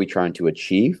of what are we trying to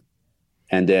achieve,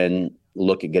 and then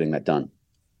look at getting that done.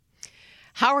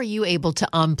 How are you able to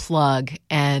unplug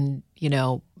and,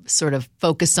 sort of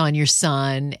focus on your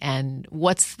son? And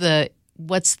what's the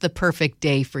perfect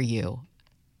day for you?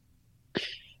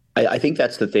 I think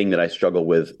that's the thing that I struggle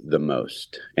with the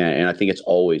most. And I think it's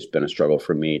always been a struggle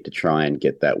for me to try and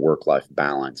get that work-life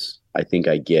balance. I think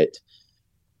I get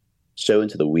so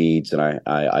into the weeds, and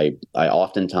I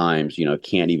oftentimes,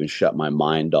 can't even shut my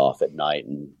mind off at night.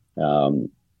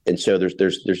 And so there's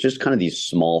just kind of these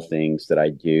small things that I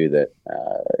do that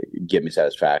give me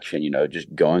satisfaction,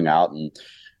 just going out and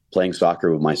playing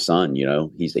soccer with my son.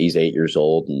 He's 8 years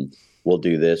old, and we'll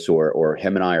do this, or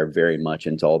him and I are very much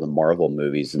into all the Marvel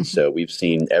movies. And so we've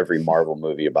seen every Marvel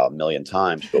movie about a million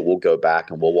times, but we'll go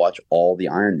back and we'll watch all the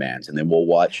Iron Mans, and then we'll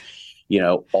watch,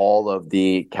 all of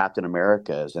the Captain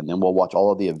Americas, and then we'll watch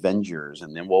all of the Avengers,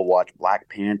 and then we'll watch Black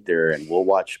Panther, and we'll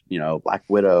watch, Black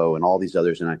Widow and all these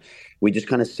others. And we just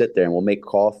kind of sit there and we'll make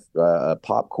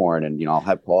popcorn, and, I'll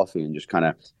have coffee and just kind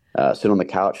of sit on the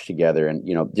couch together, and,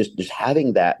 just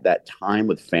having that time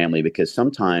with family, because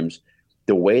sometimes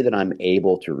the way that I'm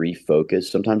able to refocus,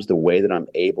 sometimes the way that I'm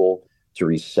able to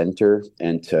recenter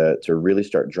and to really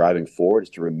start driving forward is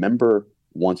to remember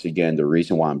once again the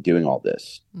reason why I'm doing all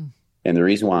this. And the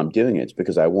reason why I'm doing it is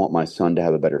because I want my son to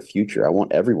have a better future. I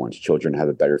want everyone's children to have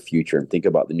a better future and think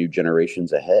about the new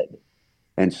generations ahead.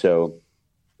 And so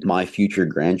my future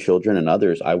grandchildren and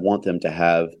others, I want them to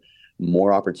have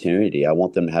more opportunity. I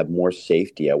want them to have more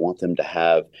safety. I want them to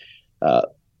have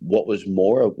what was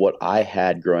more of what I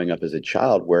had growing up as a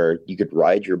child, where you could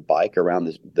ride your bike around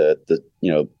the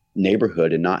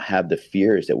neighborhood and not have the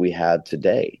fears that we have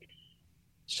today.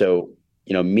 So,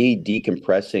 me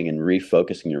decompressing and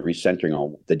refocusing and recentering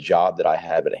on the job that I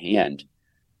have at hand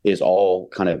is all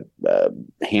kind of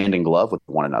hand in glove with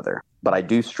one another. But I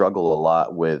do struggle a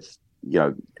lot with,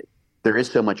 there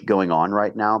is so much going on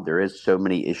right now. There is so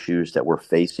many issues that we're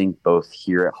facing both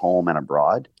here at home and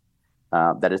abroad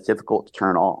that it's difficult to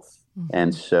turn off.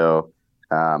 And so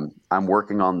I'm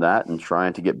working on that and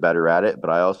trying to get better at it. But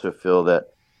I also feel that,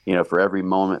 for every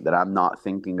moment that I'm not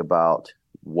thinking about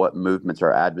what movements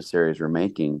our adversaries are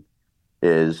making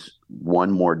is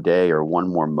one more day or one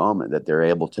more moment that they're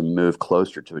able to move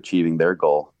closer to achieving their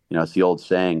goal. It's the old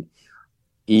saying,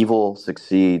 evil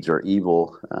succeeds, or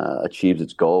evil achieves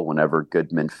its goal whenever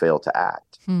good men fail to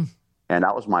act. And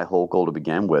that was my whole goal to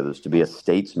begin with, is to be a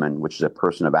statesman, which is a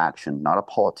person of action, not a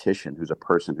politician who's a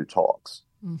person who talks.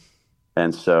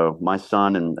 And so my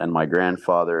son and my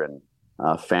grandfather and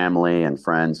family and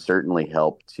friends certainly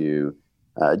helped to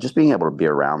just being able to be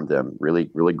around them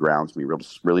really grounds me,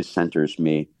 really centers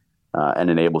me, and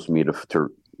enables me to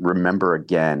remember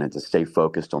again and to stay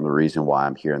focused on the reason why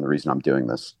I'm here and the reason I'm doing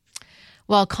this.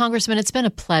 Well, Congressman, it's been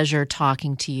a pleasure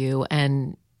talking to you.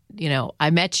 And, I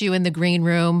met you in the green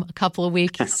room a couple of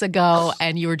weeks ago,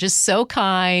 and you were just so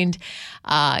kind.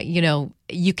 I'm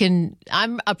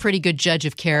a pretty good judge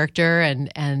of character,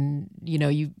 and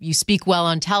you speak well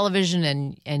on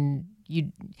television, and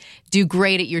you do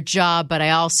great at your job, but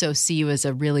I also see you as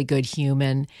a really good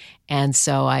human. And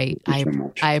so I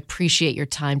appreciate your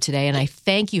time today, and I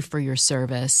thank you for your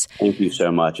service. Thank you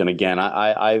so much. And again,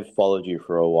 I've followed you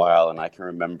for a while, and I can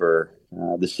remember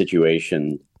the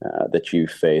situation that you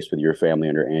faced with your family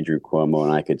under Andrew Cuomo,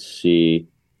 and I could see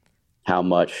how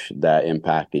much that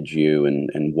impacted you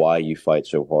and why you fight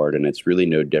so hard. And it's really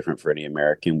no different for any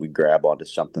American. We grab onto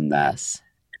something that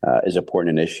is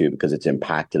important an issue because it's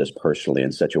impacted us personally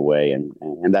in such a way. And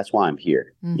that's why I'm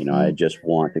here. I just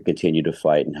want to continue to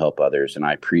fight and help others. And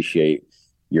I appreciate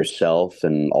yourself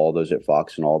and all those at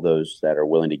Fox and all those that are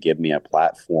willing to give me a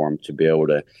platform to be able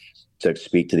to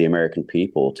speak to the American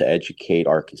people, to educate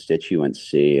our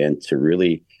constituency, and to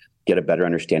really get a better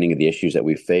understanding of the issues that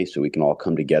we face so we can all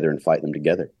come together and fight them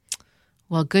together.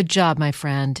 Well, good job, my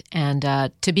friend. And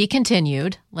to be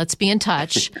continued. Let's be in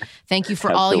touch. Thank you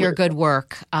for all your good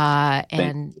work.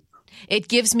 And it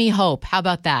gives me hope. How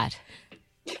about that?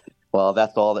 Well,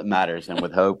 that's all that matters. And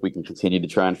with hope, we can continue to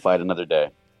try and fight another day.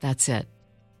 That's it.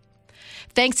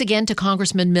 Thanks again to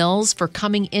Congressman Mills for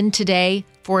coming in today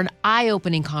for an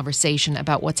eye-opening conversation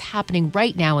about what's happening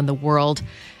right now in the world,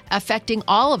 affecting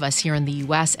all of us here in the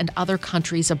U.S. and other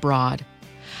countries abroad.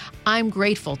 I'm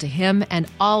grateful to him and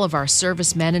all of our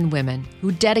servicemen and women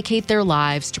who dedicate their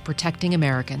lives to protecting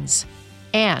Americans,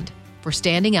 and for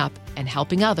standing up and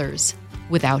helping others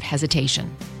without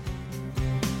hesitation.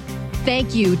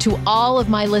 Thank you to all of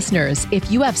my listeners.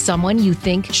 If you have someone you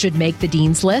think should make the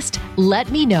Dean's List, let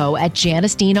me know at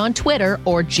Janice Dean on Twitter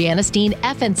or Janice Dean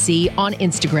FNC on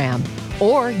Instagram.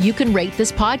 Or you can rate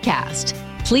this podcast.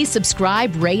 Please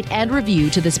subscribe, rate, and review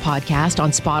to this podcast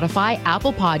on Spotify,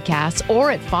 Apple Podcasts,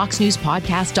 or at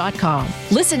foxnewspodcast.com.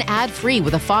 Listen ad-free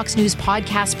with a Fox News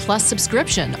Podcast Plus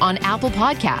subscription on Apple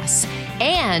Podcasts.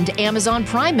 And Amazon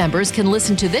Prime members can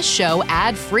listen to this show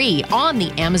ad-free on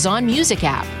the Amazon Music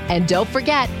app. And don't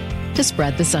forget to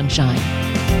spread the sunshine.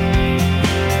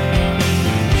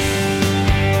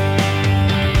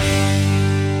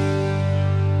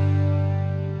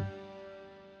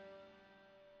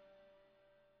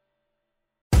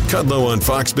 Kudlow on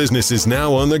Fox Business is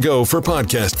now on the go for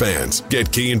podcast fans.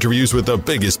 Get key interviews with the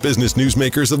biggest business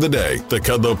newsmakers of the day. The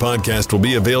Kudlow podcast will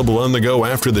be available on the go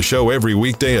after the show every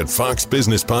weekday at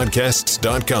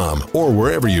foxbusinesspodcasts.com or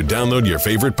wherever you download your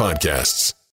favorite podcasts.